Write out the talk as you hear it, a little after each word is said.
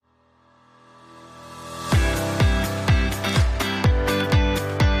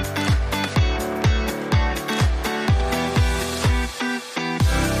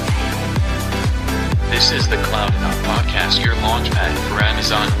This is the Cloud.Naut Podcast, your launchpad for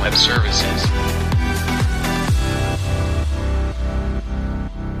Amazon Web Services.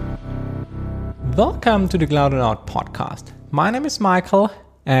 Welcome to the Cloud.Naut Podcast. My name is Michael,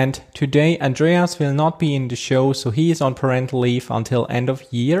 and today Andreas will not be in the show, so he is on parental leave until end of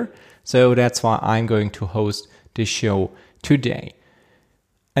year. So that's why I'm going to host the show today.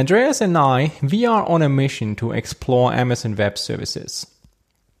 Andreas and we are on a mission to explore Amazon Web Services.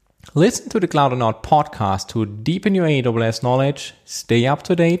 Listen to the Cloud.Naut podcast to deepen your AWS knowledge, stay up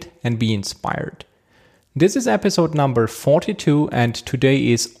to date, and be inspired. This is episode number 42, and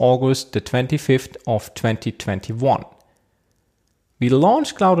today is August the 25th of 2021. We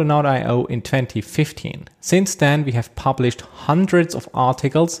launched Cloud.Naut.io in 2015. Since then, we have published hundreds of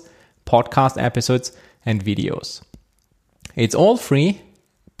articles, podcast episodes, and videos. It's all free,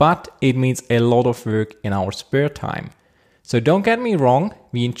 but it means a lot of work in our spare time. So don't get me wrong,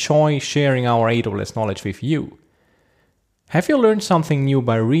 we enjoy sharing our AWS knowledge with you. Have you learned something new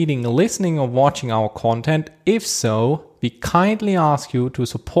by reading, listening, or watching our content? If so, we kindly ask you to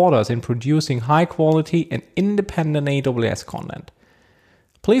support us in producing high quality and independent AWS content.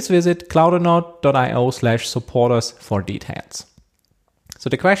 Please visit cloud.naut.io/support us for details. So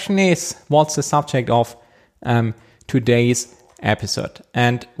the question is, what's the subject of today's episode?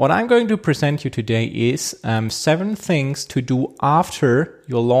 And what I'm going to present you today is 7 things to do after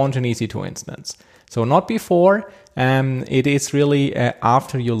you launch an EC2 instance. So not before, it is really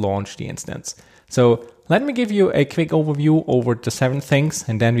after you launch the instance. So let me give you a quick overview over the 7 things,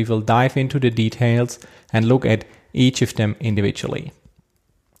 and then we will dive into the details and look at each of them individually.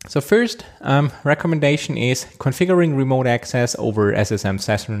 So first, recommendation is configuring remote access over SSM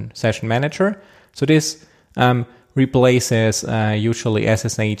Session Manager. So this replaces usually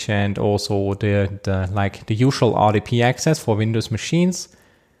SSH and also the usual RDP access for Windows machines.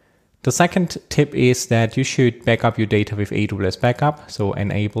 The second tip is that you should back up your data with AWS Backup, so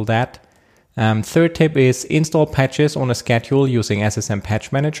enable that. Third tip is install patches on a schedule using SSM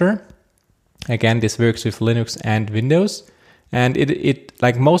Patch Manager. Again, this works with Linux and Windows. And it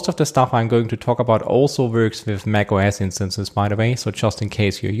like most of the stuff I'm going to talk about also works with macOS instances, by the way, so just in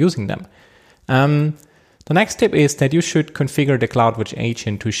case you're using them. The next tip is that you should configure the CloudWatch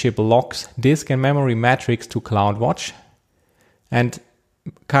agent to ship logs, disk, and memory metrics to CloudWatch. And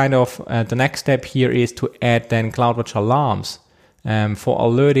the next step here is to add then CloudWatch alarms for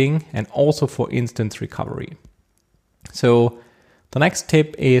alerting and also for instance recovery. So the next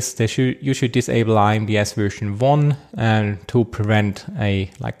tip is that you should disable IMDS version 1 to prevent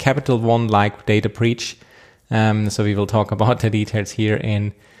a capital 1 data breach. So we will talk about the details here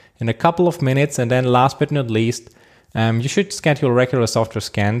in a couple of minutes. And then last but not least, you should schedule regular software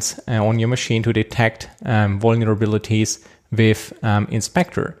scans on your machine to detect vulnerabilities with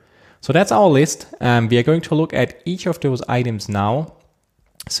Inspector. So that's our list. We are going to look at each of those items now.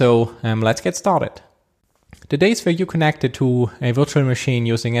 So let's get started. The days where you connected to a virtual machine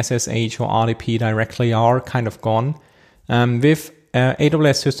using SSH or RDP directly are kind of gone. With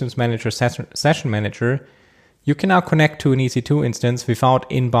AWS Systems Manager Session Manager, you can now connect to an EC2 instance without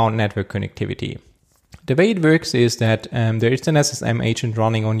inbound network connectivity. The way it works is that there is an SSM agent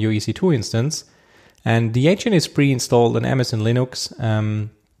running on your EC2 instance, and the agent is pre-installed on Amazon Linux,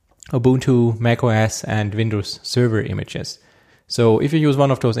 Ubuntu, macOS, and Windows Server images. So if you use one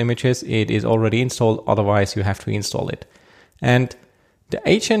of those images, it is already installed, otherwise you have to install it. And the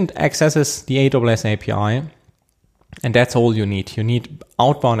agent accesses the AWS API, and that's all you need. You need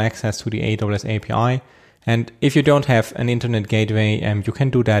outbound access to the AWS API. And if you don't have an internet gateway, you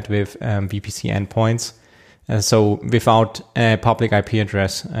can do that with VPC endpoints. So without a public IP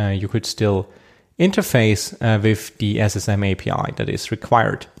address, you could still interface with the SSM API that is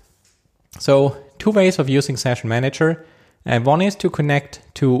required. So 2 ways of using Session Manager. One is to connect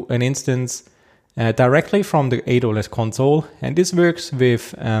to an instance directly from the AWS console. And this works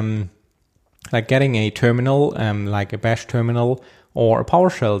with getting a terminal, like a bash terminal or a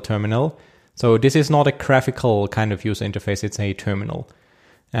PowerShell terminal. So this is not a graphical kind of user interface, it's a terminal.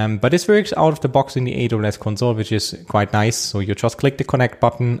 But this works out of the box in the AWS console, which is quite nice. So you just click the connect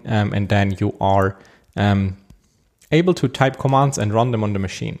button and then you are able to type commands and run them on the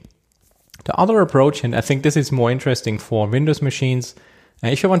machine. The other approach, and I think this is more interesting for Windows machines,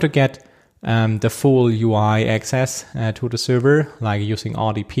 if you want to get the full UI access to the server, like using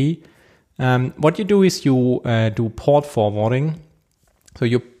RDP, what you do is you do port forwarding. So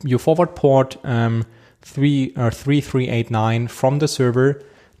you forward port 3389 from the server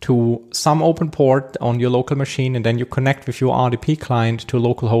to some open port on your local machine, and then you connect with your RDP client to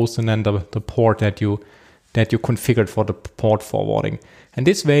localhost and then the port that you configured for the port forwarding. And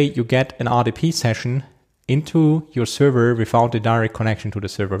this way you get an RDP session into your server without a direct connection to the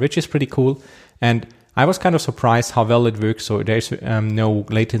server, which is pretty cool. And I was kind of surprised how well it works. So there's no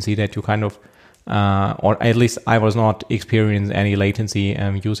latency that you kind of, or at least I was not experiencing any latency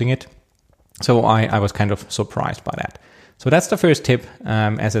using it. So I was kind of surprised by that. So that's the first tip,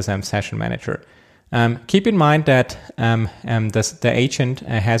 SSM Session Manager. Keep in mind that the agent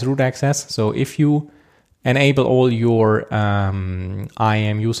has root access. So if you enable all your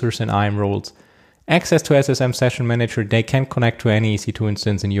IAM users and IAM roles access to SSM Session Manager, they can connect to any EC2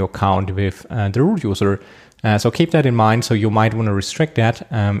 instance in your account with the root user. So keep that in mind. So you might want to restrict that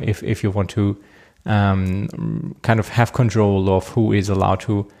if you want to kind of have control of who is allowed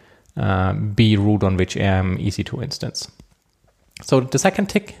to be root on which EC2 instance. So the second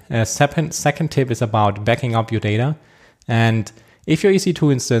tip is about backing up your data. And if your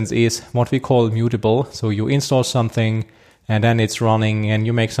EC2 instance is what we call mutable, so you install something and then it's running and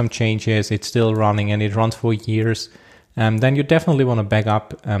you make some changes, it's still running and it runs for years, then you definitely want to back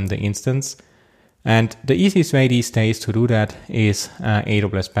up the instance. And the easiest way these days to do that is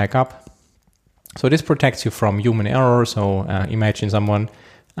AWS Backup. So this protects you from human error. So imagine someone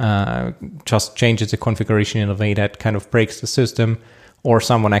just changes the configuration in a way that kind of breaks the system, or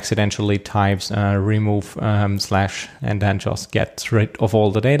someone accidentally types remove slash and then just gets rid of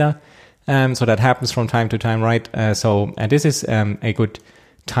all the data. So that happens from time to time, right? So this is a good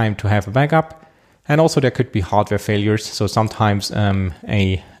time to have a backup. And also there could be hardware failures. So sometimes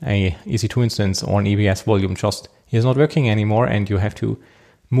a EC2 instance or an EBS volume just is not working anymore and you have to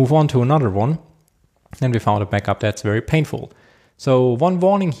move on to another one. And without a backup, that's very painful. So one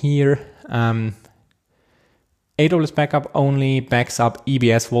warning here, AWS Backup only backs up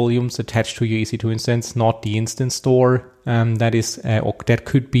EBS volumes attached to your EC2 instance, not the instance store that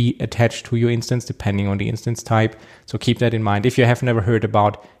could be attached to your instance depending on the instance type. So keep that in mind. If you have never heard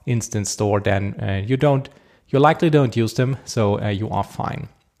about instance store, then you likely don't use them, so you are fine.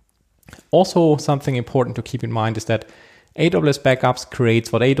 Also, something important to keep in mind is that AWS Backups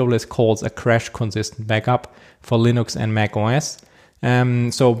creates what AWS calls a crash-consistent backup for Linux and Mac OS.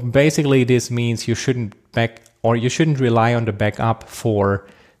 So basically, this means you shouldn't rely on the backup for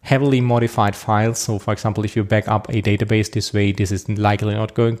heavily modified files. So, for example, if you back up a database this way, this is likely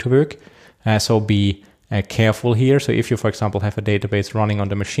not going to work. So be careful here. So if you, for example, have a database running on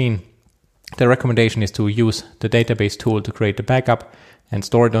the machine, the recommendation is to use the database tool to create the backup and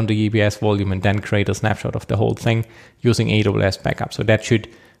store it on the EBS volume and then create a snapshot of the whole thing using AWS Backup. So that should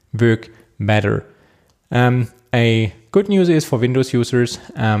work better. A good news is for Windows users,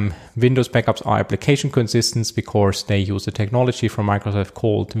 Windows backups are application consistent because they use a technology from Microsoft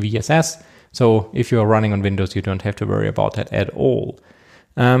called VSS. So if you are running on Windows, you don't have to worry about that at all.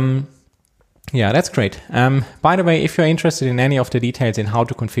 Yeah, that's great. By the way, if you're interested in any of the details in how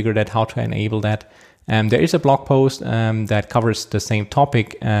to configure that, how to enable that, there is a blog post that covers the same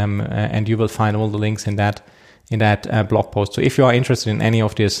topic, and you will find all the links in that blog post. So if you are interested in any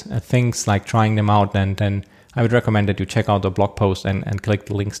of these things, like trying them out, then I would recommend that you check out the blog post and click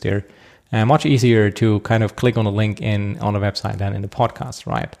the links there. Much easier to kind of click on a link on the website than in the podcast,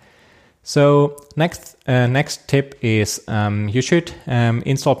 right? So next tip is you should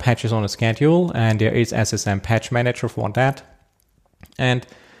install patches on a schedule, and there is SSM Patch Manager for that. And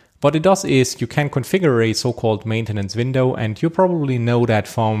what it does is you can configure a so-called maintenance window, and you probably know that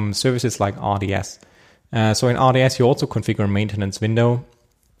from services like RDS. So in RDS, you also configure a maintenance window.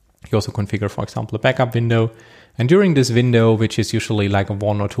 You also configure, for example, a backup window. And during this window, which is usually like a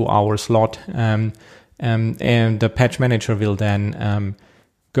 1 or 2 hour slot, and the patch manager will then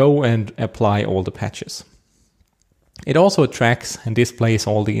go and apply all the patches. It also tracks and displays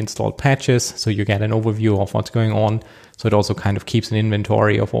all the installed patches, so you get an overview of what's going on. So it also kind of keeps an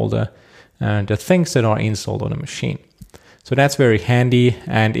inventory of all the things that are installed on a machine. So that's very handy,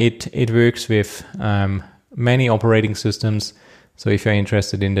 and it works with many operating systems. So if you're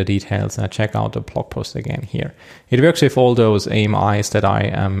interested in the details, check out the blog post again here. It works with all those AMIs that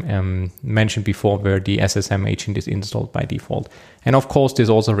I mentioned before, where the SSM agent is installed by default. And of course, this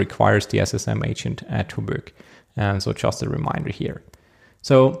also requires the SSM agent to work. So just a reminder here.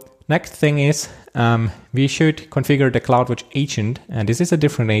 So next thing is we should configure the CloudWatch agent. And this is a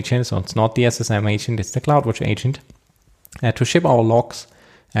different agent, so it's not the SSM agent, it's the CloudWatch agent, to ship our logs,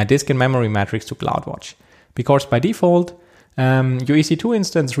 disk and memory metrics to CloudWatch. Because by default, your EC2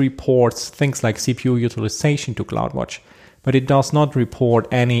 instance reports things like CPU utilization to CloudWatch, but it does not report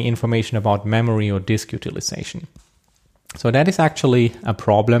any information about memory or disk utilization. So that is actually a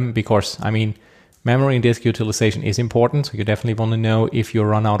problem because, memory and disk utilization is important. So you definitely want to know if you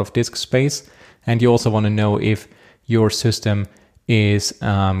run out of disk space, and you also want to know if your system is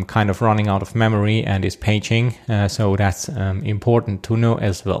kind of running out of memory and is paging. So that's important to know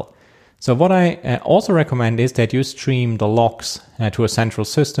as well. So what I also recommend is that you stream the logs to a central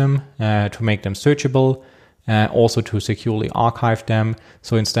system to make them searchable, also to securely archive them.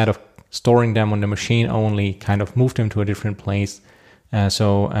 So instead of storing them on the machine only, kind of move them to a different place.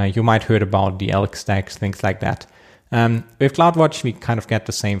 So you might heard about the elk stacks, things like that. With CloudWatch, we kind of get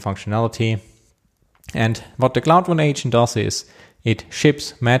the same functionality. And what the CloudWatch agent does is it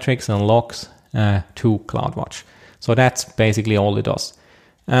ships metrics and logs to CloudWatch. So that's basically all it does.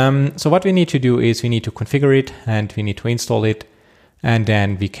 So what we need to do is we need to configure it and we need to install it, and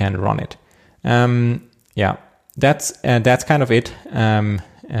then we can run it. That's kind of it.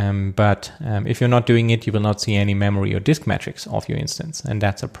 But if you're not doing it, you will not see any memory or disk metrics of your instance, and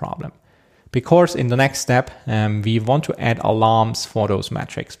that's a problem. Because in the next step, we want to add alarms for those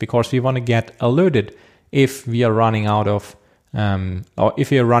metrics, because we want to get alerted if we are running out of, or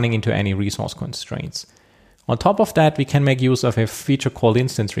if we are running into any resource constraints. On top of that, we can make use of a feature called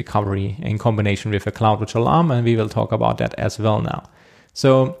instance recovery in combination with a CloudWatch alarm, and we will talk about that as well now.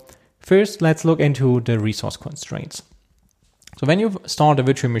 So first, let's look into the resource constraints. So when you start a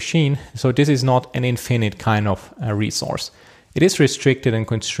virtual machine, so this is not an infinite kind of resource. It is restricted and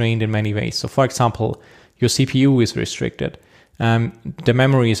constrained in many ways. So for example, your CPU is restricted, the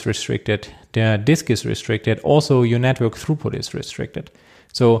memory is restricted, the disk is restricted, also your network throughput is restricted.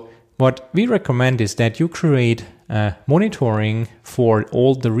 So what we recommend is that you create monitoring for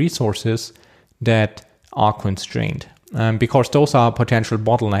all the resources that are constrained, because those are potential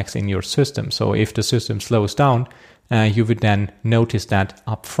bottlenecks in your system. So if the system slows down, you would then notice that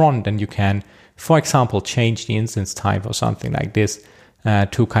up front, and you can, for example, change the instance type or something like this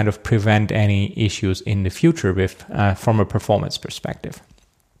to kind of prevent any issues in the future with from a performance perspective.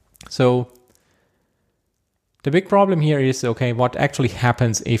 So the big problem here is, okay, what actually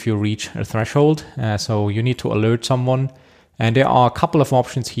happens if you reach a threshold? So you need to alert someone, and there are a couple of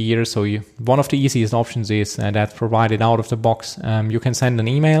options here. So one of the easiest options is that's provided out of the box. You can send an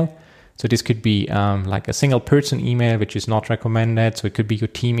email. So this could be like a single person email, which is not recommended. So it could be your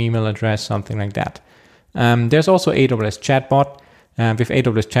team email address, something like that. There's also AWS Chatbot. With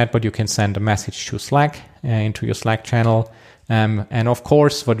AWS Chatbot, you can send a message to Slack, into your Slack channel. And of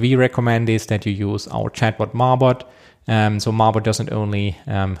course, what we recommend is that you use our chatbot Marbot. So Marbot doesn't only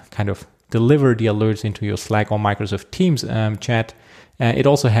kind of deliver the alerts into your Slack or Microsoft Teams chat. It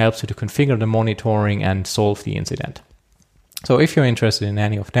also helps you to configure the monitoring and solve the incident. So if you're interested in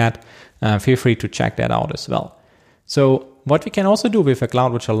any of that, feel free to check that out as well. So what we can also do with a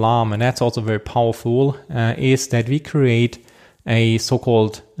CloudWatch alarm, and that's also very powerful, is that we create a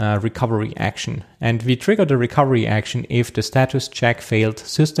so-called recovery action. And we trigger the recovery action if the status check failed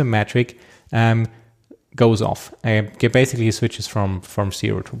system metric goes off. It basically switches from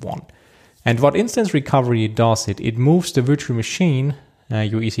 0 to 1. And what instance recovery does, it moves the virtual machine,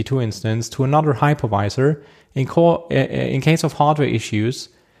 your EC2 instance, to another hypervisor in case of hardware issues.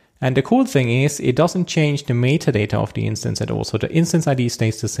 And the cool thing is it doesn't change the metadata of the instance at all. So the instance ID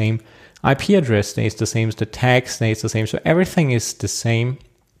stays the same, IP address stays the same, the tag stays the same. So everything is the same,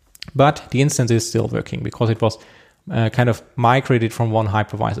 but the instance is still working because it was kind of migrated from one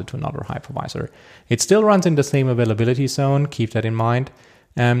hypervisor to another hypervisor. It still runs in the same availability zone, keep that in mind.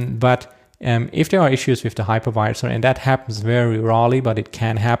 But if there are issues with the hypervisor, and that happens very rarely, but it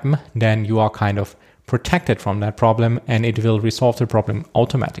can happen, then you are kind of protected from that problem, and it will resolve the problem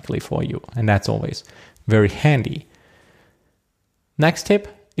automatically for you. And that's always very handy. Next tip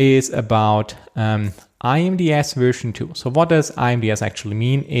is about IMDS version 2. So what does IMDS actually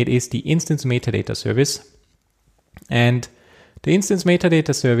mean? It is the Instance Metadata Service. And the Instance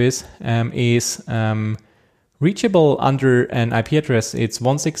Metadata Service is reachable under an IP address. It's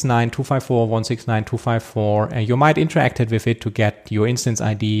 169.254.169.254. And you might interact with it to get your instance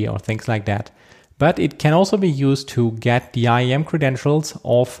ID or things like that. But it can also be used to get the IAM credentials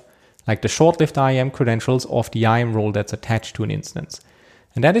of, like the short-lived IAM credentials of the IAM role that's attached to an instance.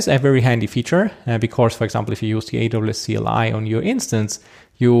 And that is a very handy feature because, for example, if you use the AWS CLI on your instance,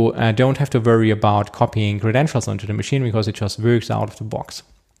 you don't have to worry about copying credentials onto the machine because it just works out of the box.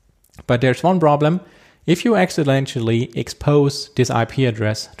 But there's one problem. If you accidentally expose this IP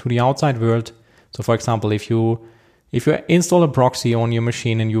address to the outside world, so for example, if you install a proxy on your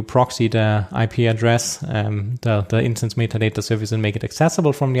machine and you proxy the IP address, the instance metadata service, and make it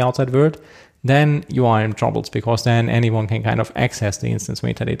accessible from the outside world, then you are in troubles because then anyone can kind of access the instance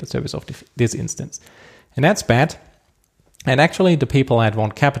metadata service of this instance. And that's bad. And actually the people at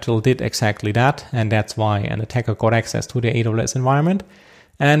One Capital did exactly that. And that's why an attacker got access to the AWS environment.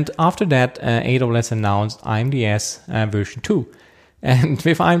 And after that, AWS announced IMDS version 2. And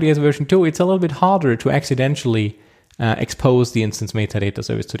with IMDS version 2, it's a little bit harder to accidentally expose the instance metadata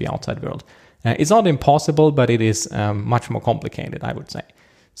service to the outside world. It's not impossible, but it is much more complicated, I would say.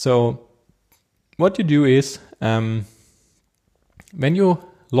 So what you do is, when you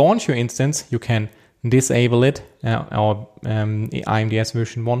launch your instance, you can disable it, or IMDS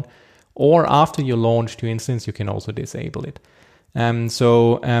version 1, or after you launch your instance, you can also disable it.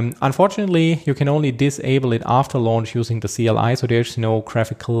 Unfortunately, you can only disable it after launch using the CLI, so there's no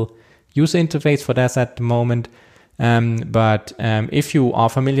graphical user interface for that at the moment. But if you are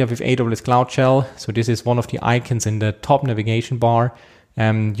familiar with AWS Cloud Shell, so this is one of the icons in the top navigation bar,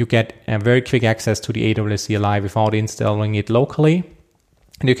 you get very quick access to the AWS CLI without installing it locally.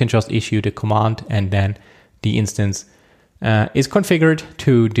 And you can just issue the command, and then the instance is configured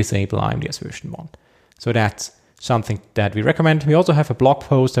to disable IMDS version 1. So that's something that we recommend. We also have a blog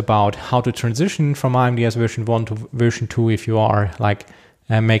post about how to transition from IMDS version 1 to version 2 if you are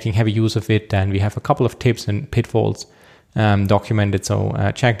making heavy use of it. And we have a couple of tips and pitfalls documented.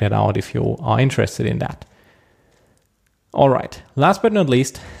 So check that out if you are interested in that. All right. Last but not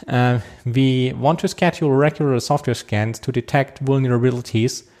least, we want to schedule regular software scans to detect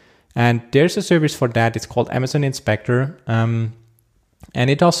vulnerabilities. And there's a service for that. It's called Amazon Inspector. And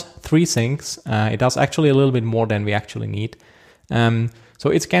it does 3 things. It does actually a little bit more than we actually need. So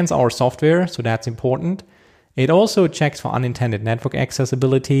it scans our software, so that's important. It also checks for unintended network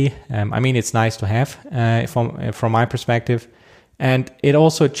accessibility. It's nice to have from my perspective. And it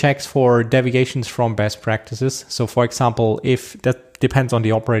also checks for deviations from best practices. So for example, if that depends on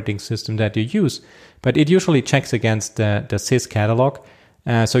the operating system that you use, but it usually checks against the sys catalog.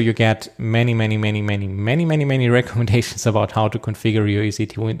 So you get many recommendations about how to configure your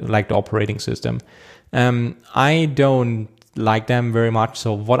EC2, like the operating system. I don't like them very much.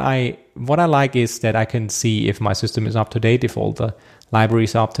 So what I like is that I can see if my system is up to date, if all the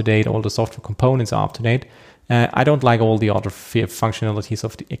libraries are up to date, all the software components are up to date. I don't like all the other functionalities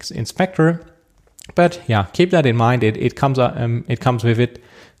of the inspector, but yeah, keep that in mind. It comes with it,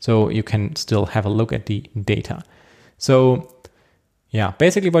 so you can still have a look at the data. So yeah,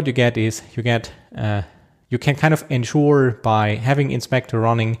 basically what you get is you can kind of ensure by having inspector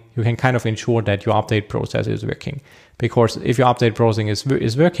running, you can kind of ensure that your update process is working. Because if your update processing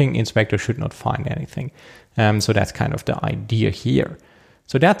is working, inspector should not find anything. So that's kind of the idea here.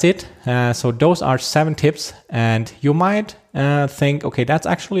 So that's it. So those are 7 tips, and you might think, okay, that's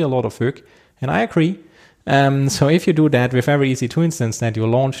actually a lot of work, and I agree. So if you do that with every EC2 instance that you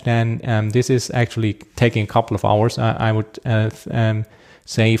launch, then this is actually taking a couple of hours, I would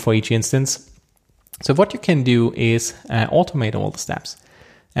say, for each instance. So what you can do is automate all the steps.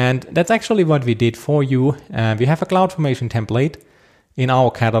 And that's actually what we did for you. We have a CloudFormation template in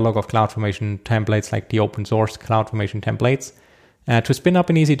our catalog of CloudFormation templates, like the open source CloudFormation templates, to spin up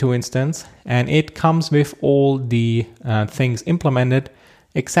an EC2 instance. And it comes with all the things implemented,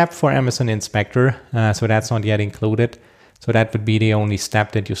 except for Amazon Inspector. So that's not yet included. So that would be the only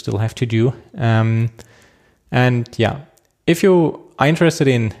step that you still have to do. And yeah, if you are interested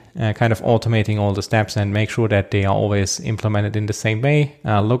in kind of automating all the steps and make sure that they are always implemented in the same way,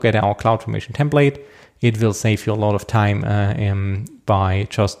 look at our CloudFormation template. It will save you a lot of time by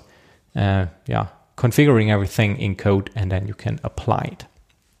just configuring everything in code, and then you can apply it.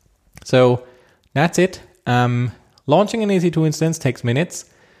 So that's it. Launching an EC2 instance takes minutes,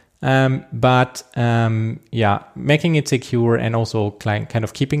 but making it secure and also kind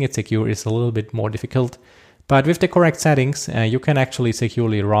of keeping it secure is a little bit more difficult. But with the correct settings, you can actually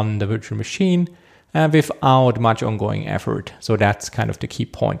securely run the virtual machine without much ongoing effort. So that's kind of the key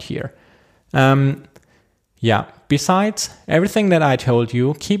point here. Besides everything that I told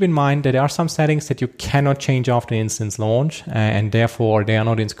you, keep in mind that there are some settings that you cannot change after instance launch, and therefore they are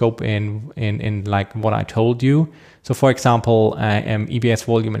not in scope in like what I told you. So for example, EBS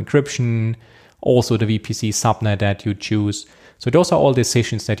volume encryption, also the VPC subnet that you choose. So those are all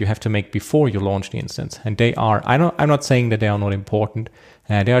decisions that you have to make before you launch the instance. And they are, I'm not saying that they are not important.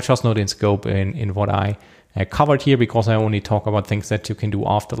 They are just not in scope in what I covered here, because I only talk about things that you can do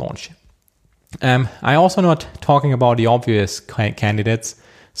after launch. I also not talking about the obvious candidates.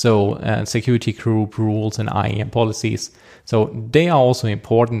 So security group rules and IAM policies. So they are also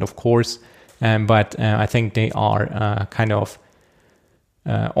important, of course. But I think they are kind of,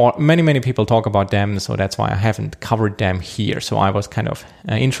 or many people talk about them, so that's why I haven't covered them here. So I was kind of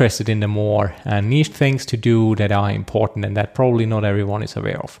interested in the more niche things to do that are important and that probably not everyone is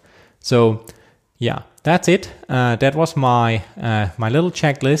aware of. So yeah, that's it. That was my little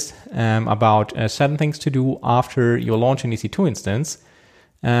checklist about 7 things to do after you launch an EC2 instance.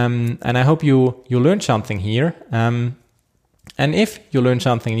 And I hope you learned something here. And if you learn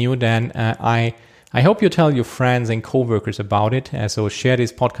something new, then I hope you tell your friends and coworkers about it. So share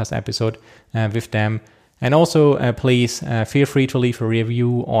this podcast episode with them. And also, please feel free to leave a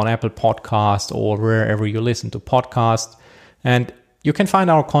review on Apple Podcasts or wherever you listen to podcasts. And you can find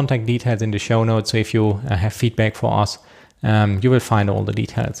our contact details in the show notes. So if you have feedback for us, you will find all the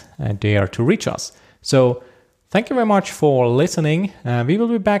details there to reach us. So thank you very much for listening. We will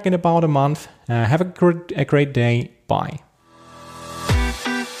be back in about a month. Have a great day. Bye.